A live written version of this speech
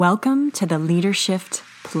Welcome to the Leadership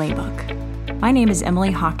Playbook. My name is Emily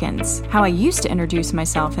Hawkins. How I used to introduce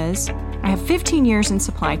myself is, I have 15 years in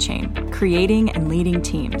supply chain, creating and leading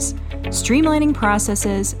teams, streamlining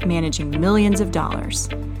processes, managing millions of dollars.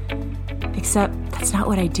 Except that's not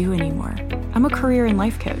what I do anymore. I'm a career and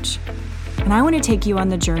life coach. And I want to take you on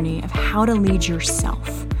the journey of how to lead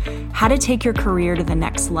yourself, how to take your career to the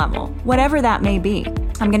next level, whatever that may be.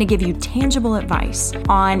 I'm going to give you tangible advice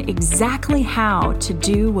on exactly how to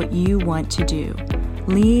do what you want to do.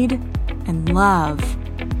 Lead and love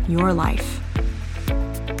your life.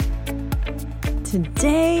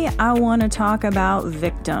 Today, I want to talk about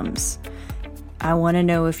victims. I want to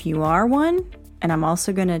know if you are one, and I'm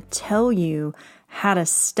also going to tell you how to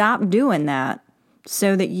stop doing that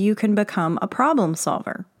so that you can become a problem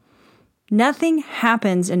solver. Nothing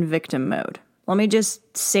happens in victim mode. Let me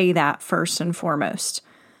just say that first and foremost.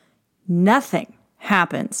 Nothing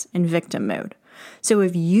happens in victim mode. So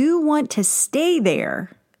if you want to stay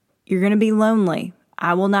there, you're going to be lonely.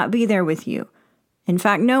 I will not be there with you. In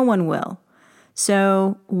fact, no one will.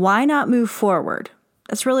 So why not move forward?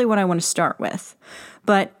 That's really what I want to start with.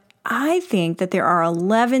 But I think that there are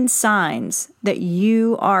 11 signs that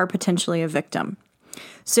you are potentially a victim.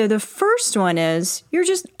 So the first one is you're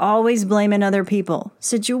just always blaming other people,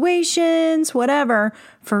 situations, whatever,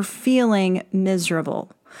 for feeling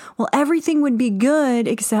miserable. Well, everything would be good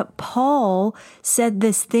except Paul said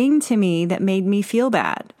this thing to me that made me feel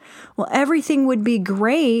bad. Well, everything would be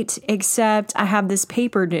great except I have this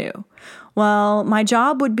paper due. Well, my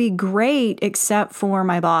job would be great except for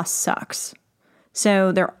my boss sucks.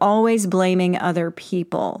 So they're always blaming other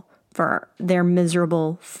people for their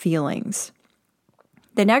miserable feelings.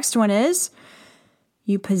 The next one is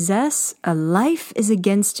you possess a life is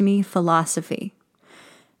against me philosophy.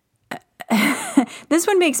 This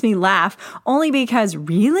one makes me laugh only because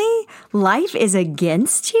really? Life is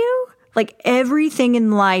against you? Like everything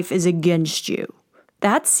in life is against you.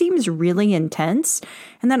 That seems really intense.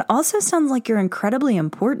 And that also sounds like you're incredibly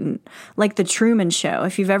important. Like The Truman Show.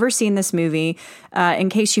 If you've ever seen this movie, in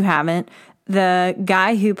case you haven't, the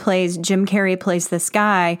guy who plays, Jim Carrey plays this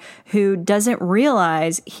guy who doesn't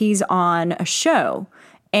realize he's on a show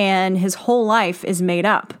and his whole life is made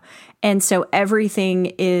up. And so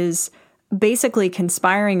everything is basically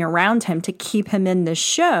conspiring around him to keep him in the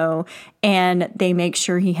show, and they make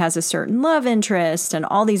sure he has a certain love interest and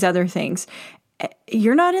all these other things.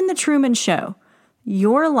 You're not in the Truman Show.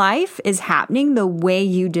 Your life is happening the way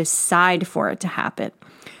you decide for it to happen.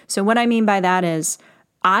 So what I mean by that is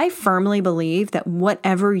I firmly believe that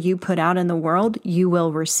whatever you put out in the world, you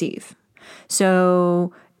will receive.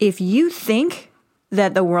 So if you think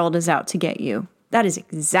that the world is out to get you, that is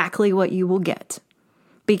exactly what you will get.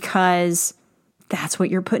 Because that's what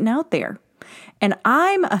you're putting out there. And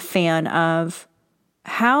I'm a fan of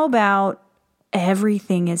how about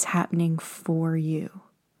everything is happening for you.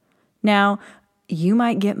 Now, you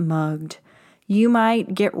might get mugged. You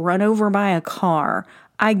might get run over by a car.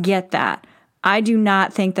 I get that. I do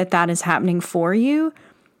not think that that is happening for you,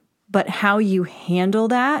 but how you handle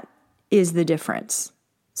that is the difference.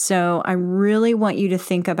 So I really want you to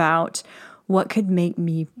think about what could make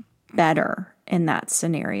me better in that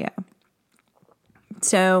scenario.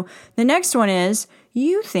 So the next one is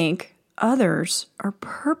you think others are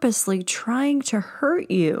purposely trying to hurt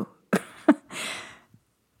you.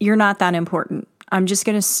 You're not that important. I'm just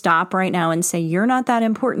going to stop right now and say you're not that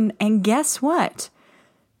important. And guess what?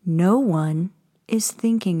 No one is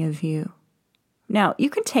thinking of you. Now, you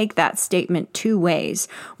can take that statement two ways.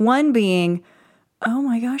 One being, oh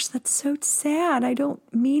my gosh, that's so sad. I don't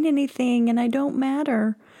mean anything and I don't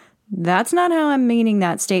matter. That's not how I'm meaning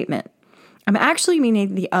that statement. I'm actually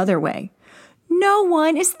meaning the other way. No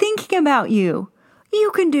one is thinking about you. You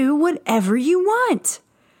can do whatever you want.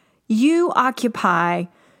 You occupy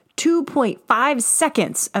 2.5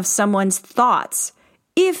 seconds of someone's thoughts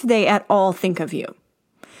if they at all think of you.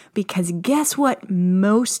 Because guess what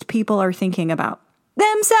most people are thinking about?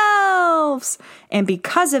 Themselves! And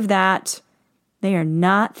because of that, they are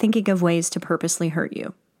not thinking of ways to purposely hurt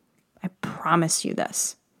you. I promise you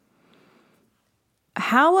this.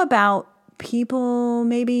 How about people,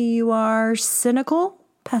 maybe you are cynical,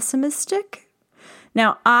 pessimistic?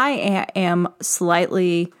 Now, I am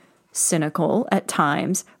slightly cynical at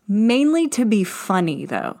times, mainly to be funny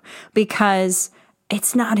though, because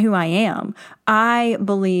it's not who I am. I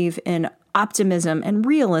believe in optimism and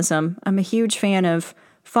realism. I'm a huge fan of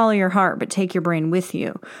follow your heart, but take your brain with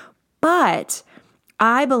you. But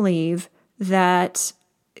I believe that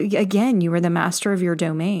again, you are the master of your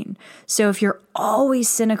domain. So if you're always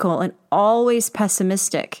cynical and always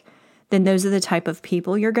pessimistic, then those are the type of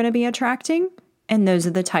people you're going to be attracting. And those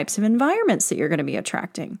are the types of environments that you're going to be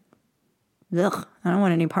attracting. Ugh, I don't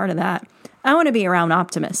want any part of that. I want to be around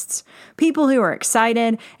optimists, people who are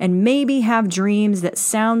excited and maybe have dreams that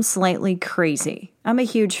sound slightly crazy. I'm a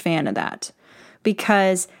huge fan of that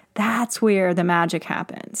because that's where the magic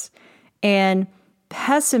happens. And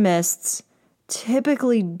pessimists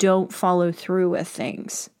typically don't follow through with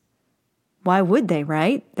things. Why would they,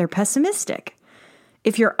 right? They're pessimistic.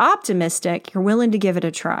 If you're optimistic, you're willing to give it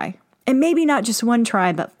a try. And maybe not just one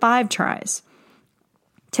try, but 5 tries.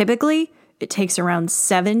 Typically, it takes around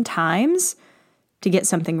 7 times to get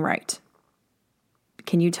something right.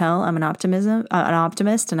 Can you tell I'm an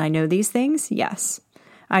optimist and I know these things? Yes.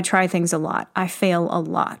 I try things a lot. I fail a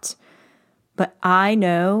lot. But I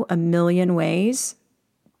know a million ways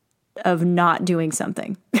of not doing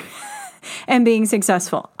something and being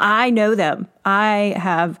successful. I know them. I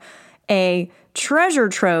have a treasure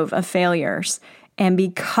trove of failures. And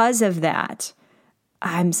because of that,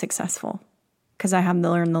 I'm successful because I have to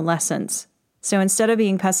learn the lessons. So instead of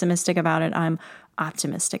being pessimistic about it, I'm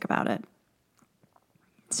optimistic about it.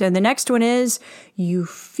 So the next one is you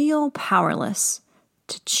feel powerless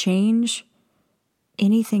to change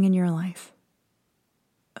anything in your life.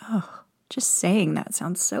 Oh, just saying that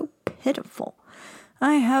sounds so pitiful.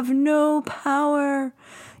 I have no power.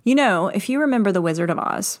 You know, if you remember The Wizard of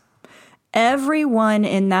Oz, everyone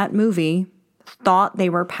in that movie thought they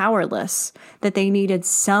were powerless, that they needed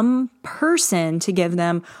some person to give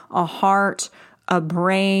them a heart, a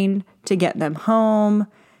brain, to get them home.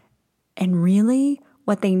 And really,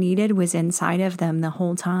 what they needed was inside of them the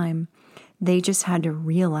whole time. They just had to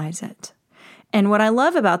realize it. And what I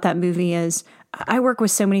love about that movie is I work with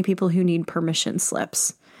so many people who need permission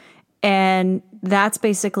slips. And that's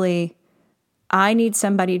basically, I need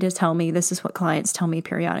somebody to tell me, this is what clients tell me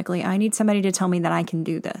periodically, I need somebody to tell me that I can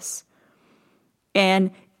do this.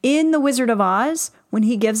 And in The Wizard of Oz, when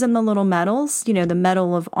he gives them the little medals, you know, the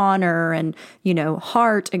Medal of Honor and, you know,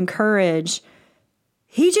 heart and courage,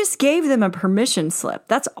 he just gave them a permission slip.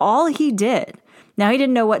 That's all he did. Now, he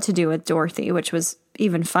didn't know what to do with Dorothy, which was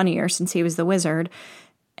even funnier since he was the wizard.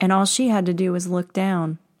 And all she had to do was look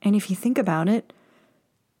down. And if you think about it,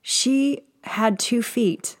 she had 2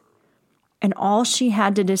 feet. And all she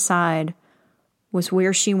had to decide was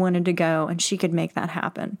where she wanted to go, and she could make that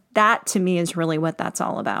happen. That, to me, is really what that's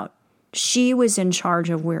all about. She was in charge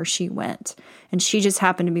of where she went, and she just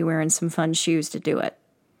happened to be wearing some fun shoes to do it.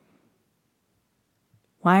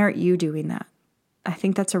 Why aren't you doing that? I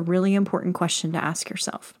think that's a really important question to ask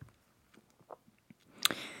yourself.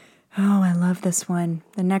 Oh, I love this one.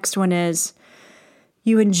 The next one is,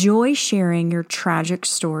 you enjoy sharing your tragic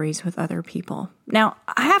stories with other people. Now,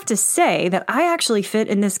 I have to say that I actually fit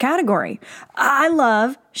in this category. I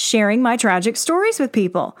love sharing my tragic stories with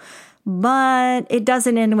people, but it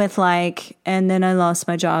doesn't end with like, and then I lost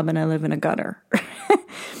my job and I live in a gutter.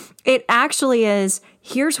 It actually is,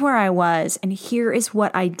 here's where I was and here is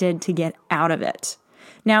what I did to get out of it.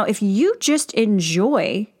 Now, if you just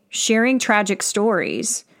enjoy sharing tragic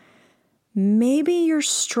stories, maybe you're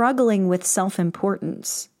struggling with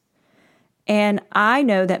self-importance. And I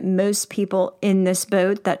know that most people in this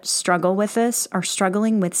boat that struggle with this are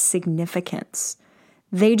struggling with significance.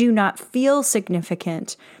 They do not feel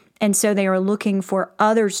significant. And so they are looking for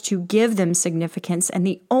others to give them significance. And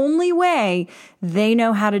the only way they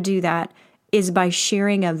know how to do that is by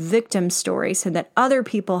sharing a victim story so that other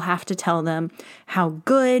people have to tell them how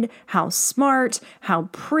good, how smart, how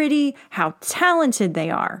pretty, how talented they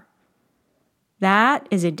are. That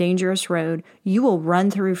is a dangerous road. You will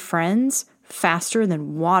run through friends faster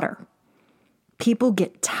than water. People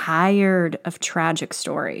get tired of tragic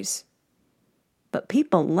stories. But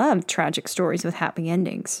people love tragic stories with happy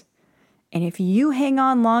endings. And if you hang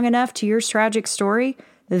on long enough to your tragic story,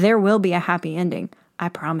 there will be a happy ending. I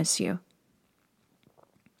promise you.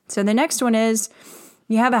 So the next one is,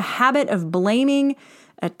 you have a habit of blaming,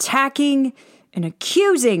 attacking, and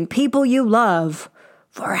accusing people you love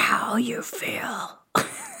for how you feel.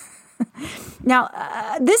 Now,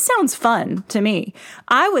 this sounds fun to me.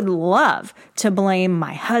 I would love to blame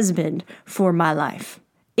my husband for my life.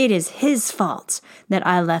 It is his fault that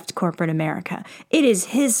I left corporate America. It is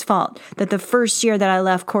his fault that the first year that I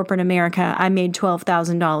left corporate America, I made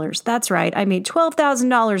 $12,000. That's right. I made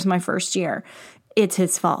 $12,000 my first year. It's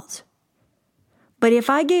his fault. But if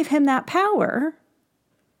I gave him that power,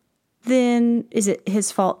 then is it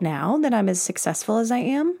his fault now that I'm as successful as I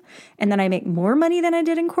am and that I make more money than I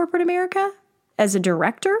did in corporate America as a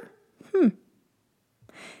director?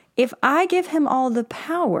 If I give him all the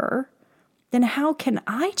power, then how can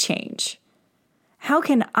I change? How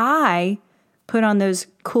can I put on those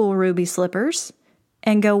cool ruby slippers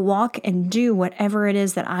and go walk and do whatever it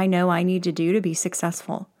is that I know I need to do to be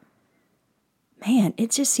successful. Man, it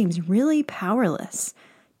just seems really powerless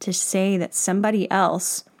to say that somebody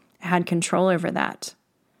else had control over that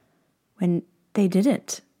when they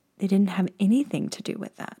didn't. They didn't have anything to do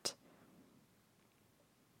with that.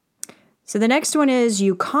 So the next one is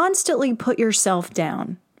you constantly put yourself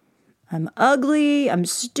down. I'm ugly, I'm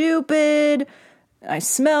stupid, I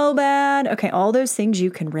smell bad. Okay, all those things you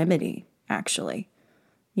can remedy, actually.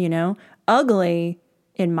 You know, ugly,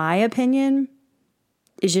 in my opinion,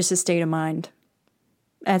 is just a state of mind.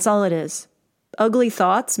 That's all it is. Ugly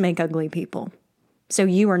thoughts make ugly people. So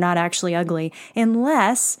you are not actually ugly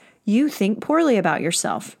unless you think poorly about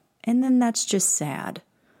yourself. And then that's just sad.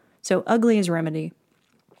 So ugly is remedy.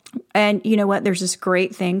 And you know what? There's this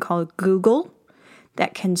great thing called Google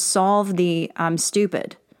that can solve the I'm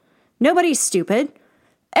stupid. Nobody's stupid.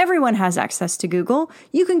 Everyone has access to Google.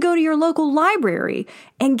 You can go to your local library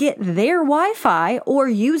and get their Wi-Fi or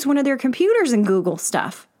use one of their computers and Google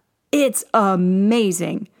stuff. It's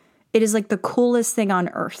amazing. It is like the coolest thing on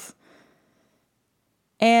earth.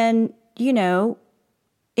 And, you know,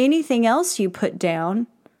 anything else you put down,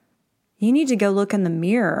 you need to go look in the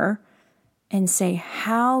mirror and say,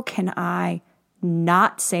 how can I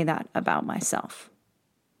not say that about myself?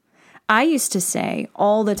 I used to say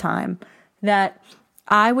all the time that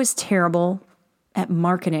I was terrible at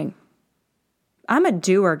marketing. I'm a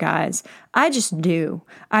doer, guys. I just do.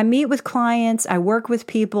 I meet with clients. I work with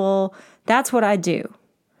people. That's what I do.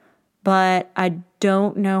 But I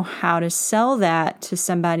don't know how to sell that to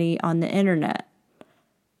somebody on the internet.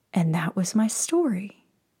 And that was my story.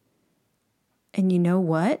 And you know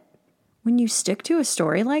what? When you stick to a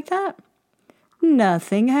story like that,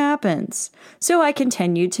 nothing happens. So I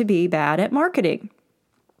continued to be bad at marketing.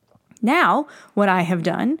 Now, what I have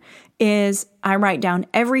done is I write down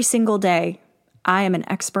every single day, I am an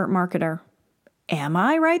expert marketer. Am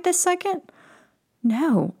I right this second?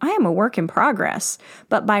 No, I am a work in progress.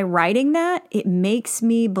 But by writing that, it makes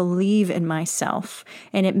me believe in myself.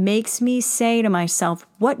 And it makes me say to myself,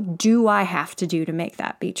 what do I have to do to make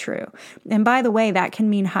that be true? And by the way, that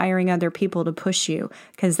can mean hiring other people to push you,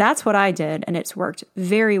 because that's what I did, and it's worked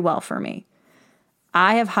very well for me.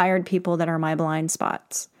 I have hired people that are my blind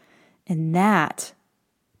spots. And that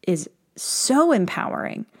is so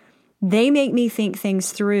empowering. They make me think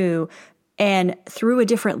things through and through a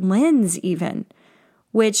different lens even,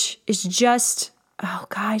 which is just, oh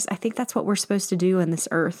guys, I think that's what we're supposed to do in this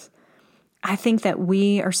earth. I think that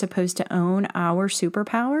we are supposed to own our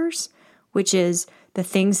superpowers, which is the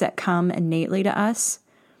things that come innately to us,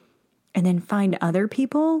 and then find other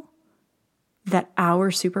people that our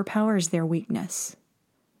superpower is their weakness.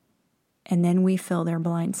 And then we fill their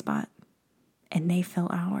blind spot, and they fill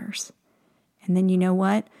ours. And then you know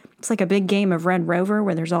what? It's like a big game of Red Rover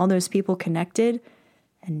where there's all those people connected,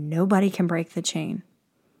 and nobody can break the chain.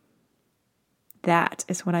 That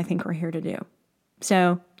is what I think we're here to do.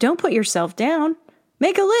 So don't put yourself down.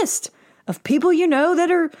 Make a list of people you know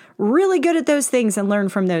that are really good at those things and learn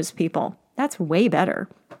from those people. That's way better.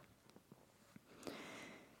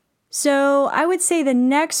 So I would say the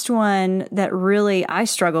next one that really I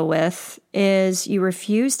struggle with is you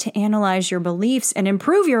refuse to analyze your beliefs and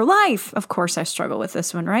improve your life. Of course, I struggle with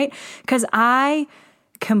this one, right? Because I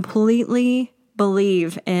completely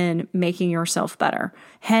believe in making yourself better.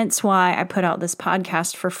 Hence why I put out this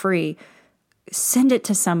podcast for free. Send it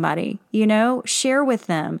to somebody, share with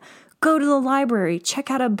them. Go to the library, check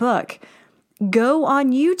out a book. Go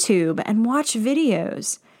on YouTube and watch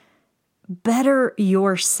videos. Better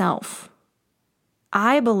yourself.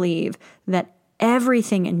 I believe that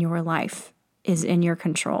everything in your life is in your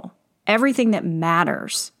control. Everything that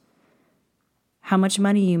matters. How much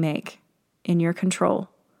money you make, in your control.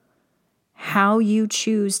 How you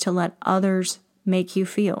choose to let others make you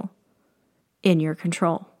feel, in your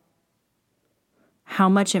control. How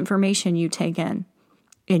much information you take in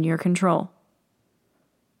your control.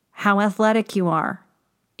 How athletic you are,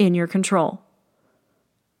 in your control.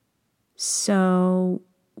 So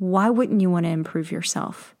why wouldn't you want to improve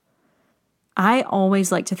yourself? I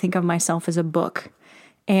always like to think of myself as a book,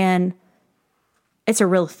 and it's a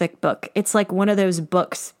real thick book. It's like one of those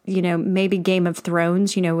books, maybe Game of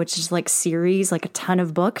Thrones, which is like series, like a ton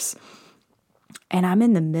of books. And I'm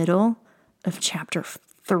in the middle of chapter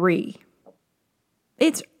 3.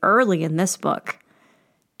 It's early in this book.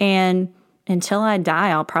 And until I die,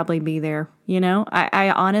 I'll probably be there.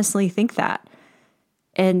 I honestly think that.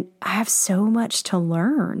 And I have so much to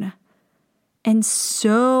learn and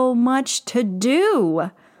so much to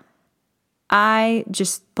do. I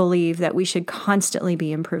just believe that we should constantly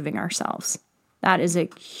be improving ourselves. That is a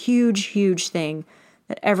huge, huge thing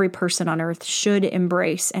that every person on earth should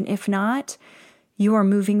embrace. And if not, you are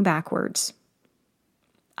moving backwards.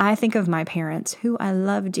 I think of my parents, who I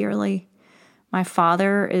love dearly. My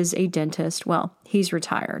father is a dentist. Well, he's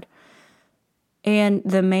retired. And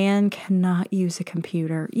the man cannot use a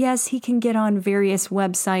computer. Yes, he can get on various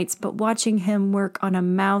websites, but watching him work on a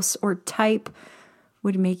mouse or type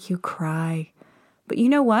would make you cry. But you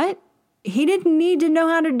know what? He didn't need to know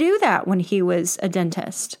how to do that when he was a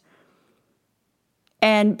dentist.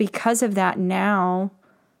 And because of that, now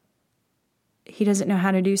he doesn't know how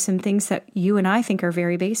to do some things that you and I think are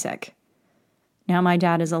very basic. Now, my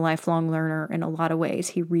dad is a lifelong learner in a lot of ways.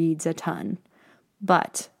 He reads a ton,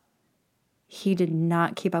 but he did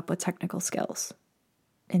not keep up with technical skills.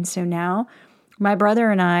 And so now my brother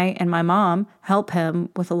and I and my mom help him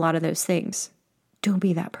with a lot of those things. Don't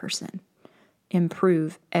be that person.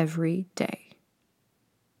 Improve every day.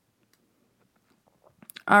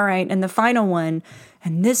 All right, and the final one,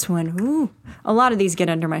 and this one, a lot of these get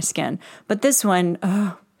under my skin, but this one,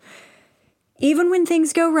 even when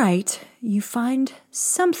things go right, you find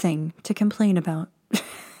something to complain about.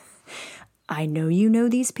 I know you know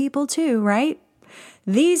these people too, right?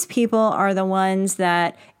 These people are the ones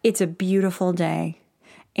that it's a beautiful day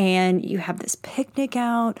and you have this picnic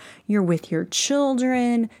out, you're with your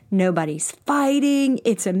children, nobody's fighting,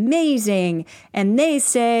 it's amazing. And they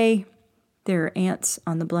say there are ants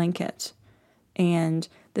on the blanket and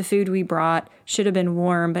the food we brought should have been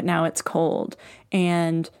warm, but now it's cold.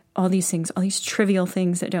 And all these things, all these trivial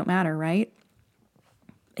things that don't matter, right?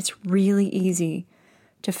 It's really easy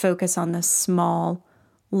to focus on the small,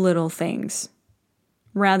 little things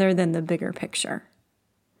rather than the bigger picture.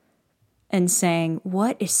 And saying,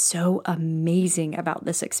 what is so amazing about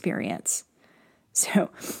this experience? So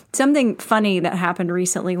something funny that happened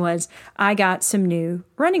recently was I got some new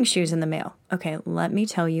running shoes in the mail. Okay, let me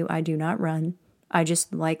tell you, I do not run. I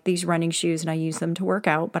just like these running shoes and I use them to work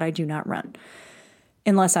out, but I do not run.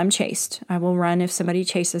 Unless I'm chased. I will run if somebody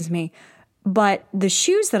chases me. But the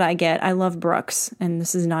shoes that I get, I love Brooks. And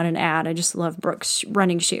this is not an ad. I just love Brooks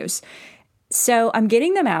running shoes. So I'm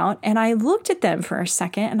getting them out and I looked at them for a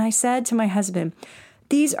second and I said to my husband,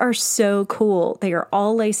 these are so cool. They are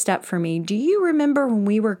all laced up for me. Do you remember when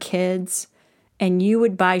we were kids and you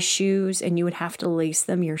would buy shoes and you would have to lace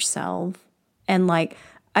them yourself? And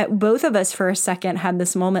both of us for a second had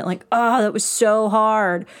this moment like, oh, that was so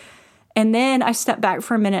hard. And then I stepped back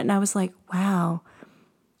for a minute and I was like, wow,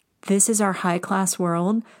 this is our high class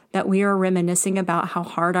world that we are reminiscing about how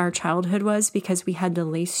hard our childhood was because we had to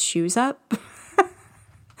lace shoes up.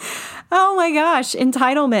 Oh my gosh,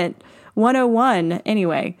 entitlement 101.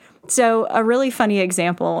 Anyway, so a really funny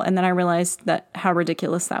example. And then I realized how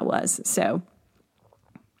ridiculous that was. So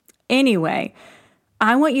anyway,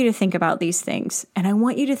 I want you to think about these things and I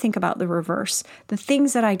want you to think about the reverse, the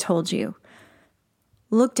things that I told you.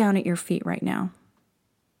 Look down at your feet right now.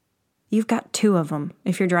 You've got 2 of them.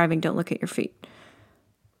 If you're driving, don't look at your feet.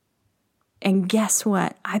 And guess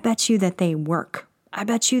what? I bet you that they work. I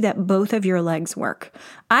bet you that both of your legs work.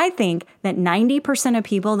 I think that 90% of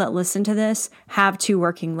people that listen to this have 2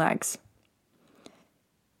 working legs.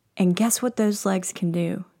 And guess what those legs can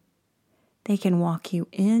do? They can walk you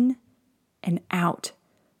in and out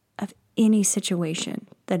of any situation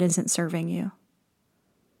that isn't serving you.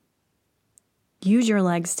 Use your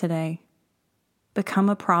legs today. Become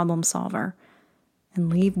a problem solver and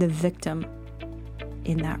leave the victim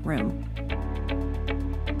in that room.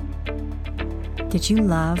 Did you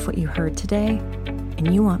love what you heard today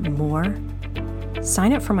and you want more?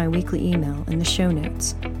 Sign up for my weekly email in the show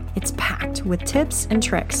notes. It's packed with tips and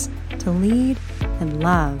tricks to lead and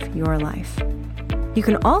love your life. You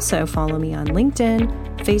can also follow me on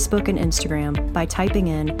LinkedIn, Facebook, and Instagram by typing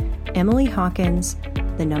in Emily Hawkins,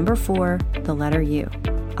 the number 4, the letter U.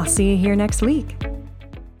 I'll see you here next week.